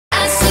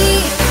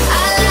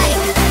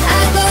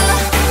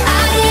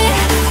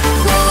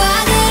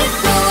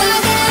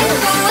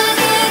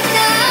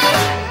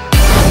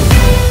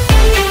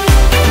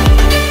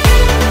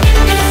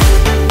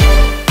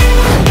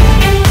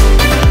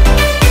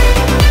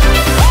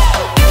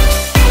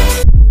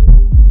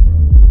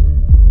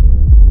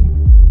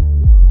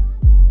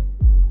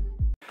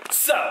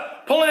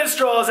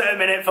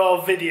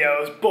of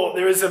videos, but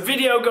there is a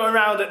video going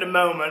around at the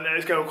moment and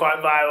it's going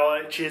quite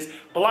viral, which is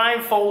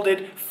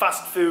Blindfolded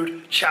Fast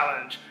Food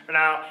Challenge.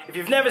 Now, if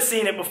you've never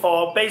seen it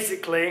before,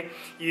 basically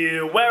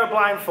you wear a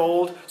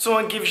blindfold,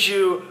 someone gives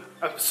you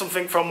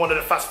something from one of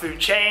the fast food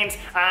chains,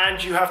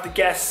 and you have to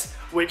guess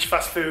which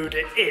fast food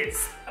it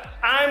is.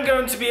 I'm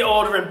going to be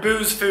ordering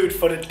Boo's food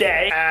for the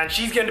day, and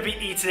she's going to be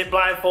eating it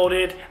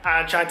blindfolded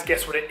and trying to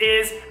guess what it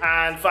is,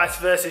 and vice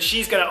versa.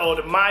 She's going to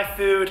order my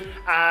food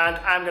and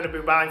I'm going to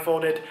be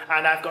blindfolded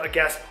and I've got to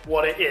guess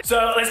what it is.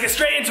 So let's get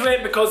straight into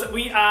it because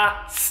we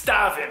are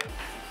starving.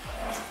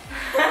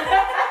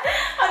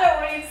 I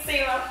don't want you to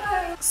see my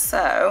phone.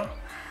 So,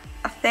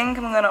 I think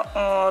I'm going to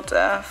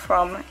order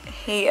from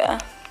here.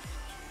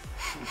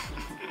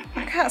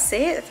 I can't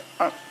see it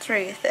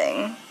through your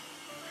thing.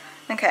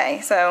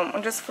 Okay, so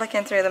I'm just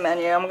flicking through the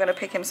menu. I'm going to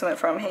pick him something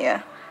from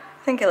here.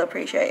 I think he'll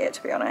appreciate it,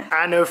 to be honest.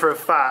 I know for a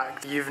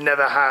fact you've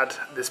never had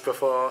this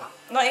before.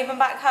 Not even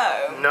back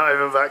home? Not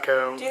even back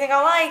home. Do you think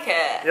I'll like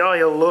it? Yeah,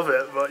 you'll love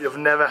it, but you've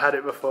never had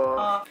it before.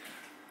 Oh.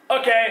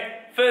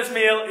 Okay, first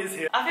meal is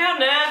here. I feel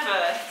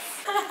nervous.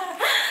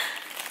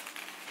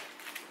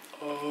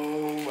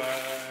 Oh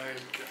my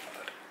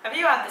god. Have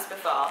you had this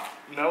before?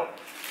 Nope.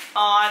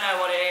 Oh, I know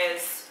what it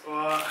is.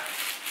 What?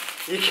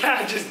 You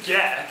can't just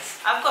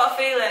guess. I've got a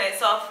feeling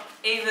it's off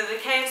either the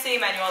KFC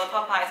menu or the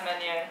Popeyes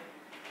menu.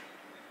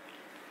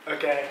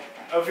 Okay,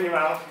 open your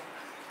mouth.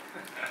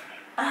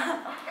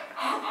 Oh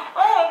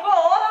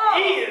god!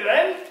 Eat it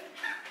then.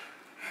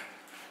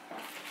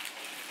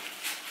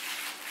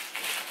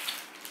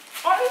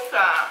 What is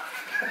that?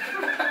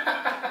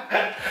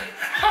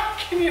 How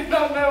can you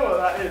not know what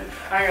that is?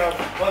 Hang on,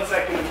 1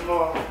 second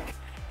more.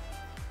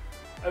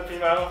 Open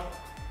your mouth.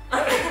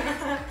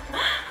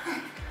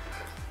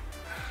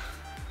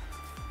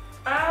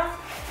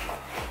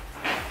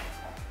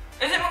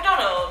 Is it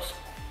McDonald's?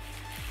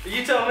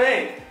 You tell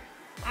me.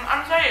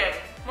 I'm saying,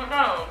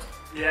 McDonald's.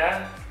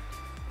 Yeah?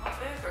 What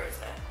burger is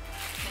it?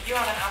 You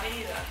haven't had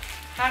either.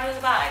 Can I do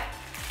the bag?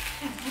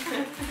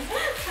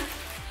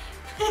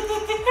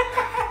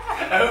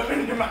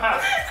 Open your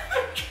mouth.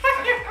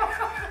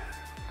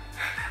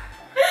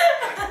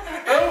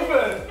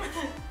 Open.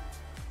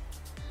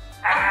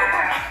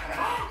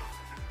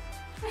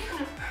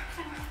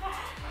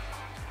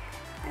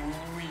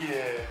 Ooh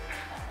yeah.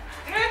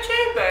 Is it a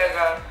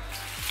cheeseburger?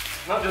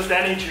 Not just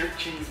any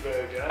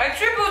cheeseburger. A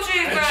triple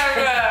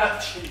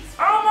cheeseburger! Cheese.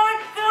 Oh my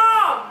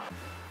god!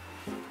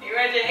 You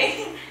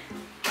ready?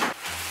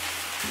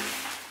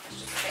 Let's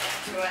just get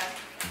into it.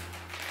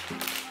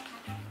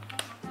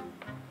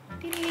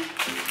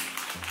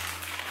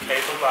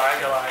 Paper bag,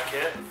 I like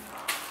it.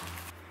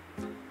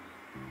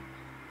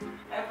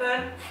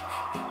 Open.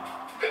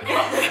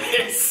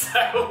 It's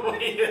so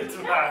weird,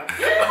 man.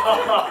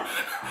 Oh,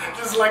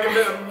 just like a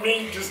bit of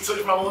meat just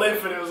touched my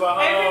lip and it was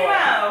like,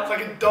 oh, it's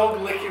like a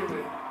dog licking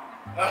me.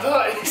 I don't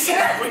know, it's so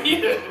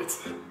weird.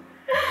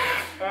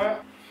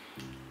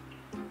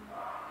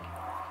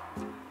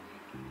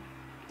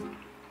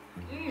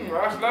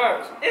 That's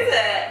nice. Is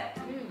it?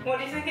 What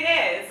do you think it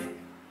is?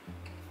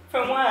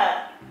 From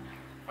where?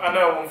 I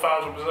know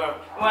 1000%.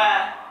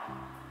 Where?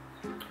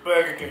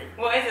 Burger King.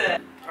 What is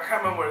it? I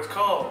can't remember what it's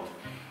called.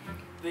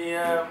 The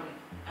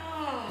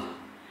Oh,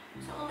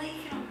 it's all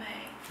leaking on me.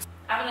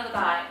 Have another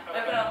bite.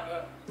 Open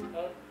up.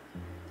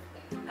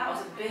 That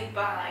was a big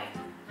bite.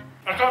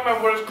 I can't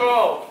remember what it's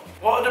called.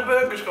 What are the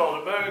burgers called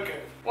at Burger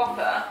King?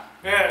 Whopper?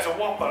 Yeah, it's a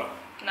Whopper.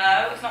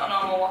 No, it's not a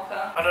normal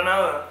Whopper. I don't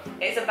know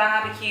that. It's a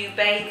barbecue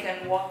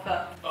bacon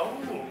Whopper. Oh.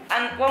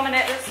 And 1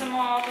 minute, there's some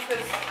more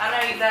because I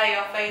know they're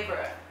your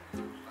favourite.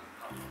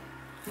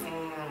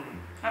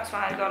 That's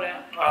why I got it.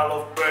 I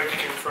love Burger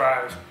King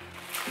fries.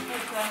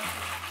 Okay.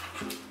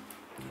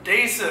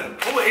 Decent.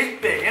 Oh, it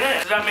is big, isn't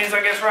it? So that means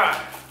I guess right.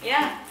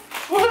 Yeah.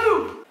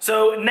 Woohoo!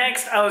 So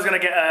next I was gonna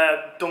get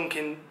a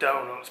Dunkin'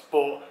 Donuts,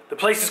 but the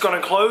place has gone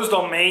and closed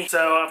on me,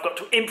 so I've got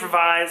to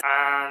improvise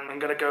and I'm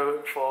gonna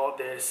go for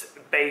this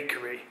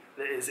bakery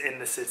that is in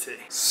the city.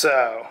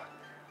 So,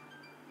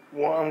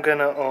 what I'm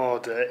gonna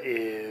order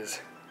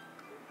is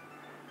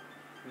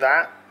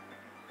that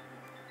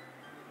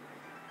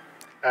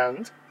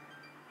and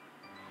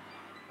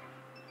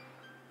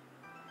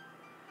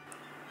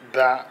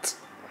that.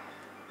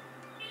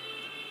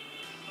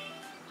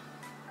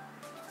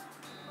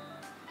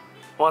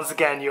 Once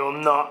again, you'll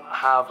not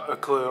have a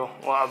clue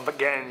what I'm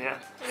getting you.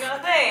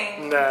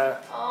 Nothing? No.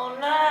 Oh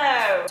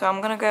no. So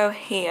I'm gonna go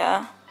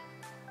here.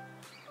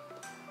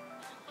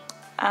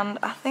 And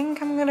I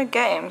think I'm gonna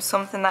get him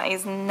something that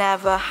he's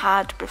never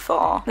had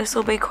before. This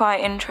will be quite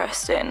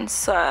interesting,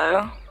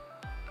 so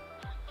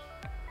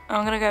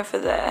I'm gonna go for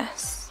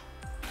this.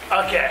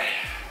 Okay,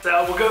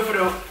 so we'll go for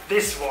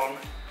this one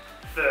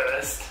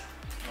first.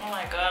 Oh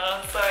my god,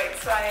 I'm so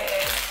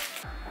excited.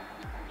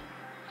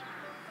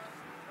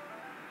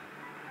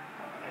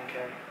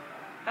 Okay.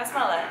 Can I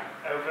smell it?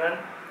 Open.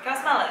 Can I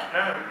smell it?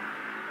 No.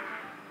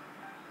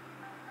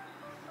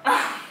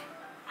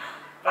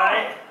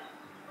 Right.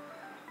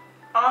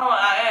 I don't know what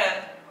that is.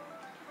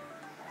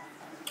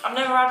 I've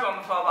never had one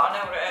before, but I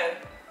know what it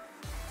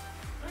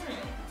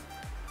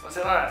is. What's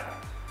it like?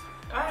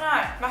 Very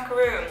nice,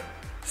 macaroon.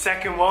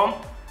 Second one.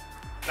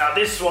 Now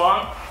this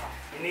one,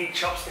 you need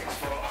chopsticks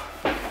for.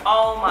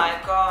 Oh my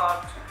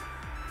god.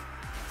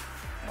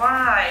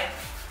 Why?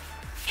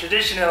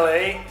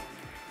 Traditionally,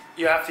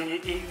 you have to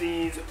eat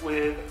these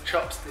with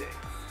chopsticks.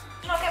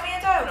 Did you not get me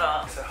a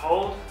donut? So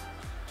hold.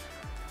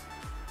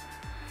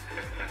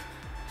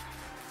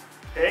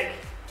 Pick.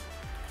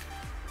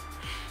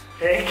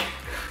 Pick.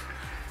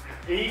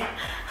 Eat.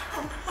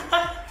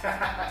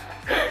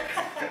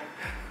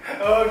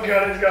 Oh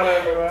god, it's gone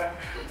everywhere.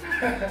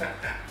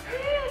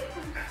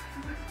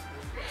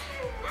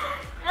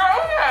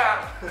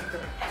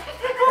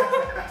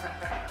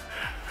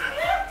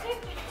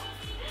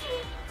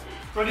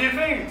 What do you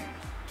think?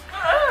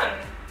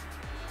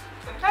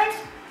 It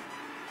tastes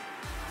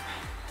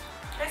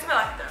a bit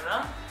like a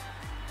donut.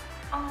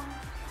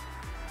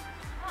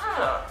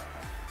 Oh.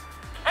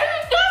 It's a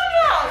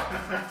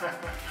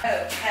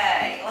donut!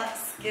 Okay,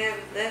 let's give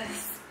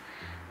this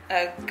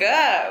a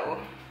go.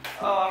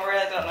 Oh, I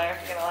really don't know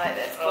if you're gonna like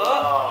this, but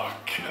oh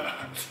god.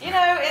 you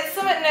know, it's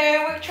something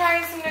new. We're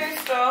trying some new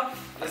stuff.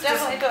 I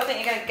definitely don't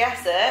think you're gonna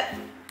guess it.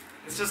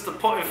 It's just the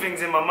putting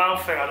things in my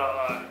mouth thing I don't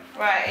like.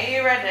 Right, are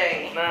you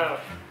ready? No.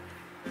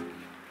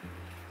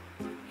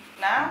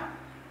 Now?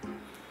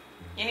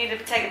 You need to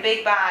take a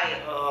big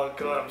bite. Oh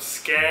god, I'm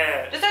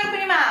scared. Just open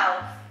your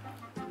mouth.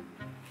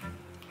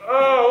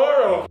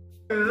 Oh, what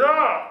the f is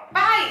that?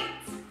 Bite!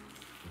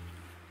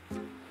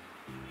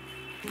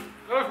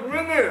 That's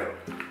ringing.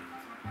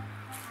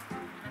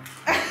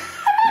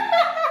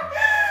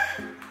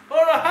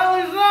 What the hell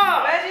is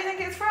that? Where do you think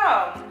it's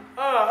from?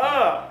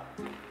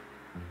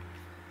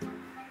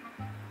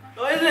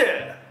 What is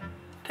it?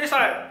 Tastes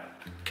like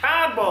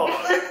cardboard.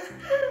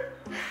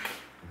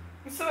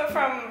 It's something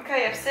from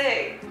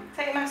KFC.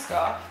 Take your mask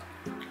off.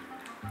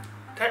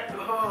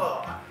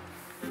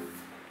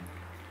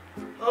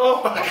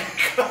 Oh my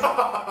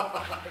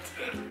god.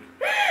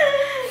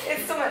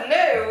 It's something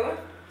new.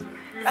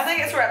 I think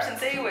it's wrapped in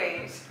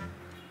seaweed.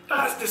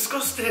 That's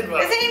disgusting,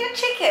 man. Is it even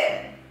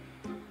chicken?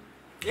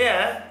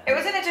 Yeah. It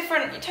was in a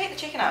different... You take the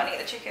chicken out and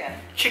eat the chicken.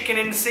 Chicken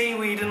in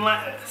seaweed and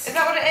lettuce. Is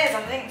that what it is?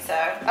 I think so.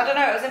 I don't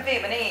know, it was in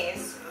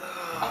Vietnamese.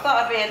 I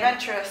thought I'd be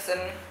adventurous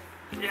and...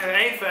 Yeah, it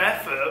ain't for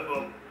effort,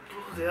 but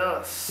bloody hell,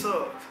 that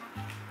sucks.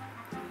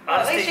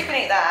 Well, at least you can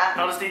eat that.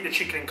 I'll just eat the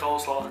chicken and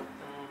coleslaw.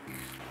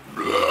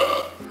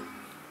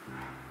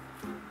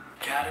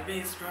 Gotta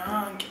be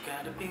strong, you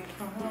gotta be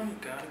strong, you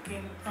gotta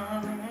keep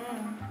on.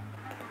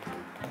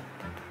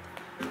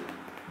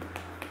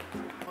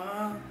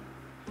 What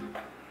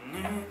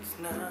needs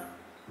now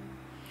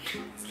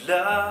is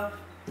love,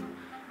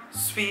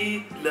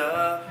 sweet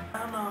love. I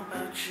don't know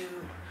about you,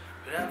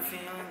 but I'm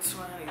feeling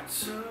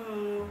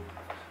 22.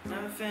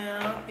 Everything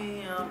will be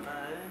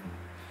alright.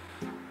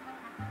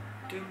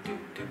 Do do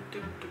do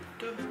do do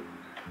do.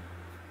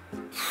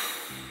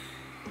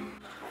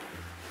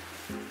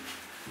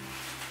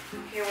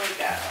 Here we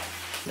go.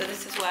 So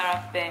this is where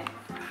I've been.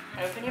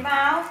 Open your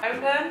mouth.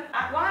 Open.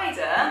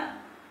 Wider.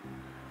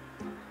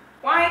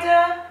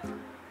 Wider.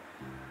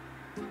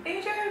 Are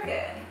you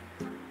joking?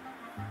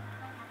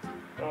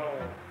 Oh.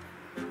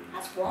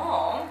 That's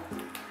warm.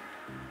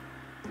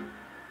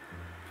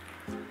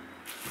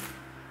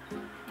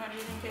 What do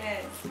you think it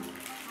is?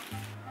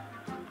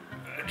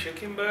 A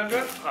chicken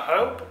burger, I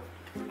hope.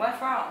 Where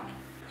from?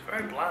 It's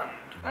very bland.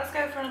 Let's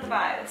go for another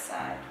bite this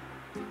side.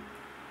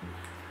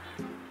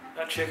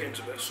 That chicken's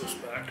a bit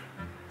suspect.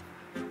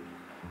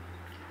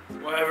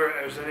 Whatever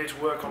it is, they need to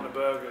work on the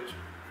burgers.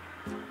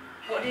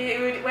 Where do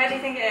you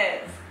think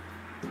it is?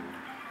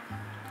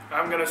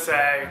 I'm gonna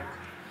say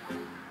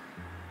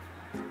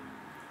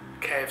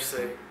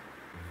KFC.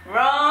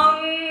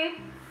 Wrong!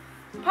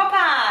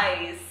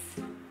 Popeyes!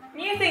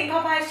 You think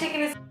Popeyes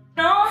chicken is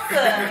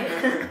awesome?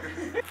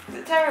 Is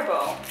it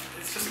terrible?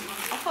 It's just.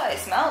 I thought it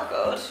smelled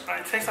good.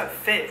 It tastes like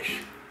fish.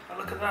 Oh,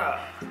 look at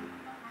that.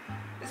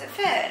 Is it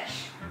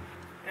fish?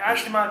 It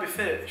actually might be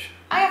fish.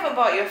 I haven't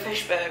bought you a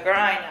fish burger,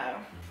 I know.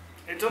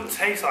 It doesn't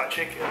taste like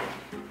chicken.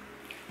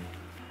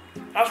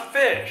 That's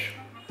fish.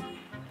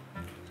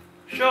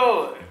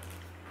 Surely.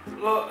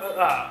 Look at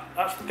that.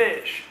 That's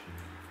fish.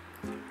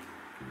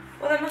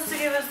 Well, they must have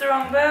given us the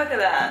wrong burger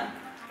then.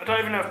 I don't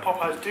even know if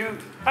Popeyes do.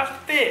 That's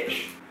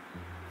fish.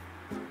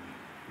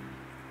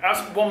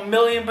 That's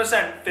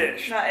 1,000,000%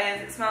 fish. That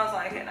is, it smells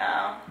like it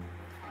now.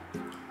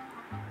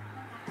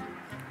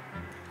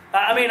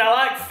 I mean, I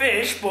like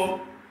fish, but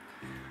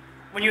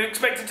when you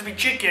expect it to be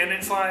chicken,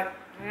 it's like,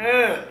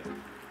 ugh.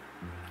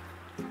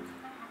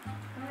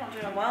 I'm not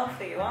doing well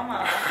for you, am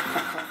I?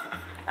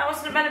 That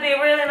wasn't meant to be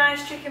a really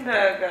nice chicken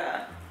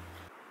burger.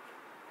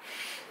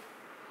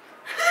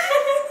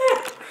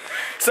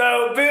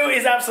 So, Boo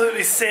is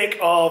absolutely sick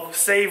of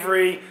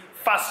savoury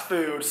fast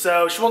food,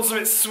 so she wants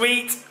something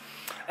sweet.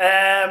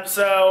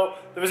 So,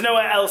 there was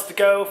nowhere else to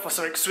go for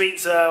something sweet,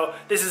 so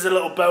this is a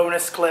little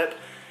bonus clip.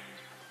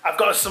 I've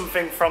got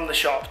something from the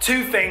shop.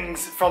 2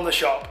 things from the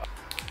shop.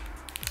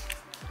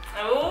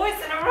 Oh,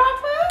 it's in a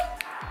wrapper?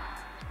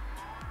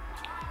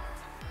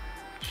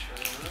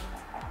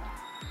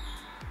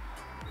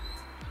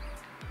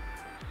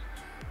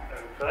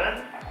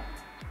 Open.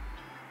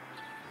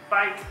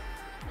 Bite.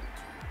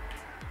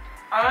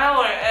 I know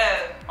what it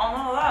is. I'm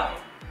not alone.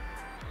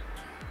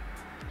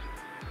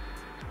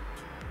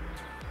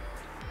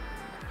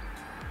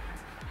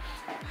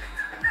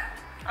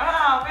 I don't know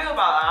how I feel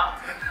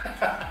about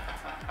that.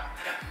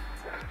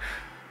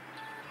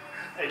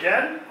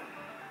 Again.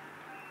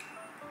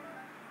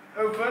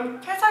 Open.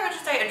 Tastes like I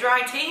just ate a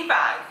dry tea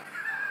bag.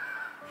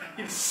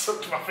 You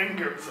sucked my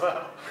finger as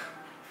well.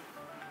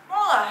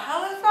 What the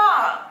hell is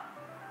that?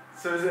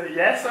 So is it a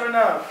yes or a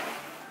no?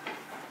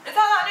 Is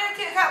that new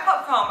Kit Kat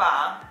popcorn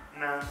bar?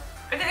 No.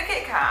 Is it a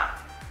Kit Kat?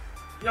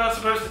 You're not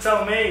supposed to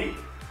tell me.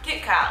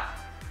 Kit Kat.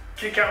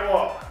 Kit Kat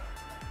what?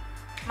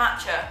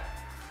 Matcha.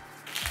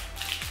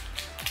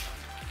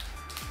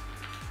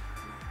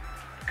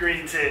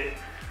 Green tea.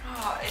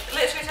 Oh, it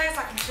literally tastes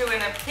like I'm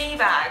chewing a tea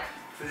bag.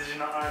 So did you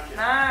not like it?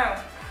 No.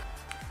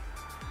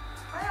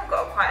 I have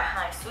got quite a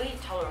high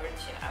sweet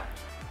tolerance, you know.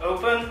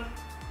 Open.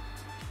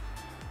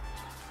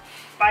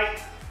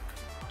 Bite.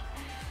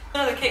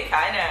 Another Kit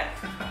Kat, innit?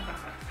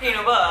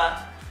 Peanut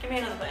butter. Give me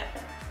another bit.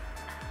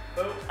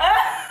 Oh.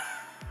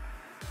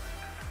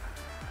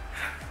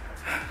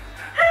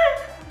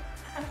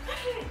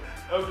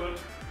 Open.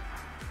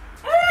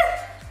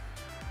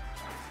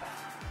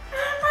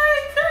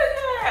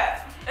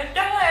 It's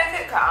definitely a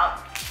Kit Kat.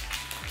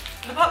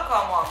 The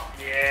popcorn one.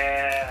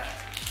 Yeah.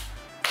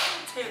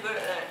 I'm too good at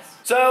this.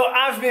 So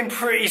I've been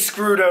pretty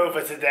screwed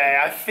over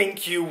today. I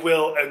think you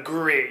will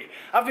agree.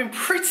 I've been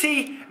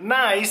pretty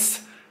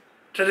nice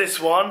to this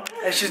one,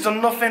 and she's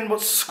done nothing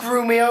but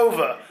screw me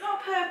over.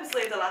 Not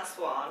purposely the last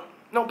one.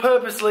 Not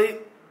purposely,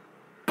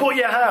 but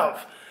you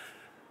have.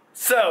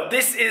 So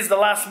this is the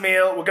last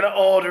meal. We're gonna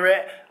order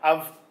it.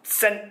 I've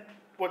sent,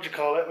 what do you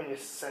call it when you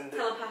send it?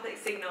 Telepathic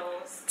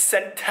signals.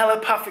 Sent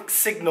telepathic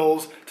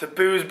signals to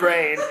Boo's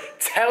brain,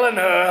 telling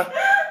her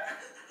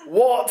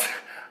what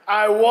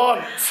I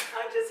want.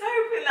 I'm just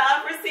hoping that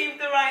I've received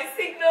the right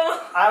signal.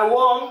 I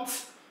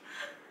want.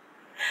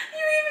 You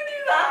even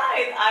do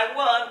that. I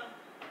want.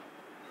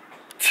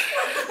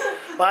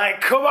 Like,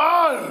 come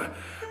on!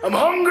 I'm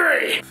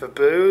hungry! For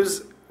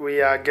Boo's,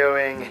 we are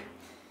going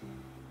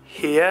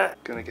here.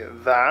 Gonna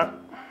get that.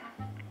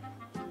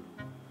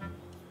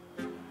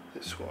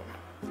 This one.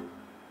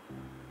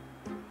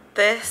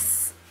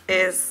 This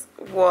is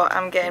what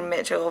I'm getting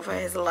Mitchell for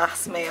his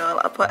last meal.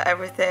 I put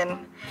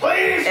everything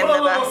Please, in for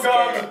the love of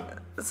basket.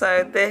 God!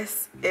 So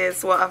this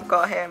is what I've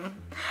got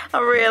him. I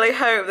really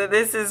hope that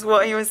this is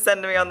what he was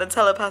sending me on the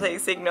telepathic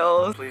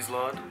signals. Please,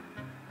 Lord,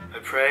 I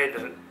pray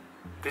that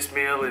this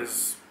meal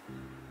is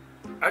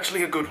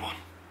actually a good one.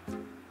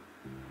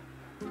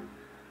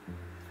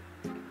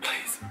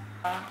 Please.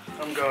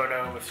 I'm going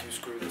home if you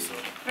screw this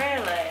up.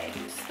 Really?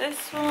 It's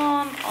this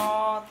one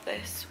or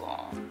this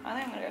one? I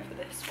think I'm gonna go for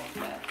this one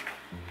first.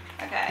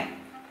 Okay.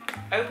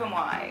 Open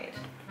wide.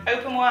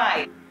 Open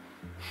wide.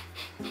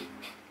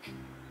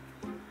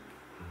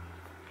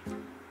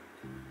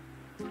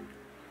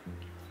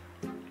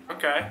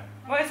 Okay.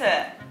 What is it?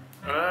 I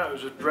don't know, it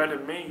was just bread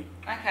and meat.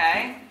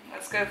 Okay.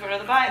 Let's go for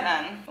another bite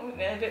then. Oh,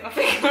 nearly bit my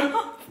finger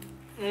off.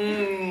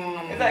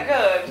 Mmm. Is that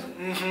good?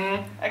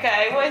 Mm-hmm.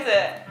 Okay, what is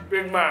it?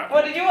 Big Mac.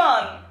 What did you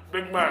want?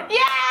 Big Mac.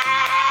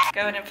 Yeah!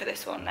 Going in for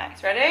this one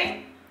next.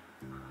 Ready?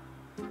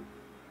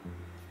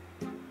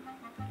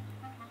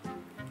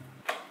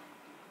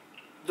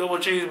 Double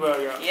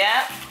cheeseburger.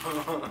 Yep.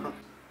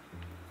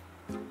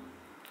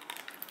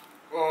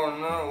 Oh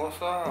no, what's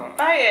that?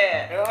 Try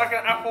it. Is it like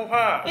an apple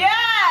pie?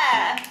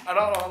 Yeah! I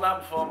don't want that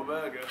before my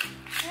burger.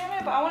 Yeah, no,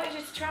 but I wanted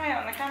you to try it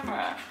on the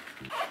camera.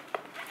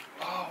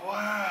 Oh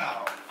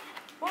wow.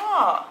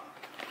 What?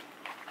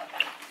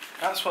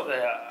 That's what they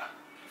are.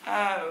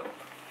 Oh.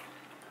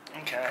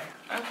 Okay.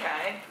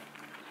 Okay.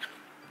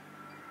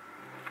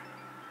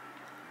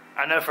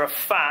 I know for a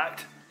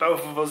fact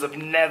both of us have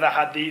never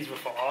had these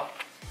before.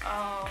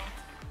 Oh.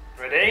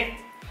 Ready?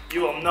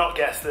 You will not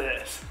guess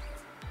this.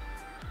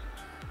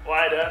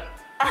 Wider.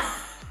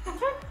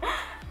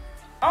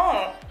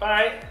 Oh.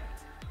 Bite.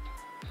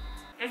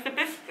 It's a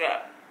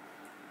biscuit.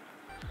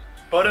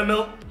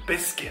 Buttermilk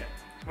biscuit.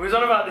 We was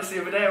on about this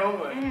the other day,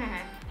 weren't we?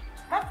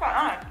 That's quite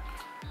nice.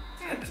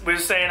 We were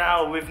saying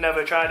how we've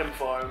never tried them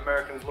before and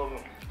Americans love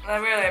them.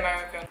 They're really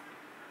American.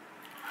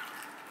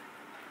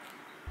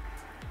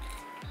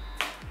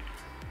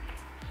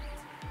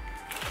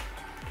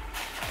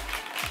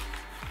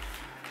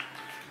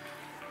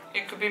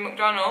 It could be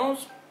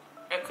McDonald's.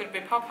 It could be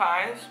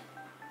Popeyes.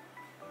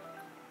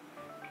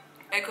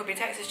 It could be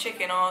Texas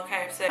Chicken or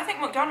KFC. I think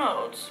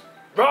McDonald's.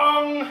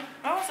 Wrong!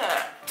 What was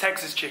it?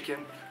 Texas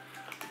chicken.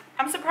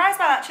 I'm surprised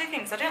by that chicken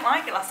because I didn't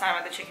like it last time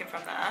I had the chicken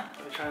from there.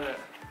 Let me try that.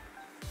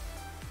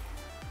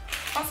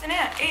 What's in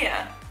it?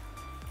 Ear?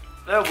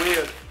 They're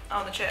weird.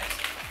 Oh, the chips.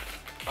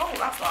 Oh,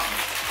 that's long.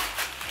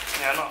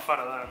 Yeah, I'm not a fan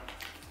of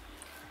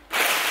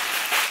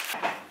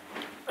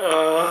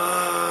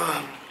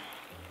them.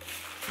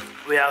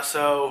 We are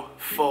so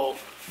full.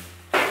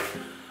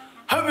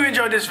 Hope you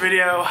enjoyed this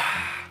video.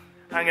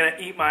 I'm gonna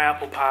eat my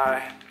apple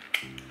pie.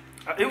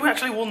 Who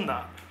actually won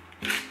that?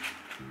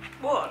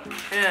 One?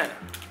 Yeah.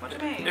 What do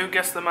you mean? Who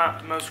guessed them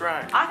out most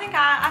right? I think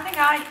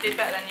I did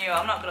better than you,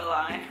 I'm not gonna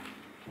lie.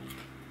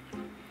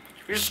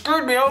 You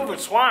screwed me over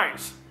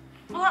twice.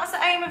 Well, that's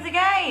the aim of the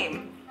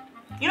game.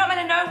 You're not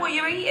meant to know what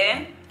you're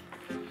eating.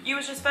 You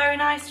was just very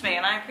nice to me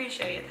and I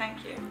appreciate it,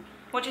 thank you.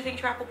 What do you think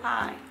to your apple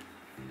pie?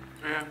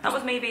 Yeah. That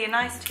was me being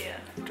nice to you.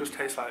 It just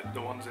tastes like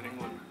the ones in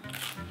England.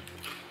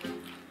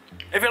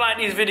 If you like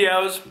these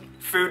videos,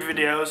 food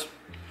videos.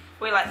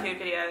 We like food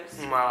videos.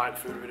 I like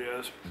food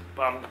videos,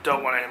 but I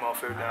don't want any more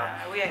food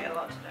now. We ate a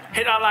lot today.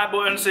 Hit that like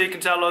button so you can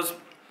tell us.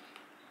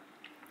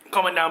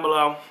 Comment down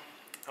below.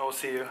 I will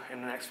see you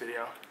in the next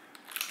video.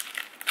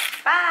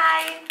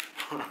 Bye!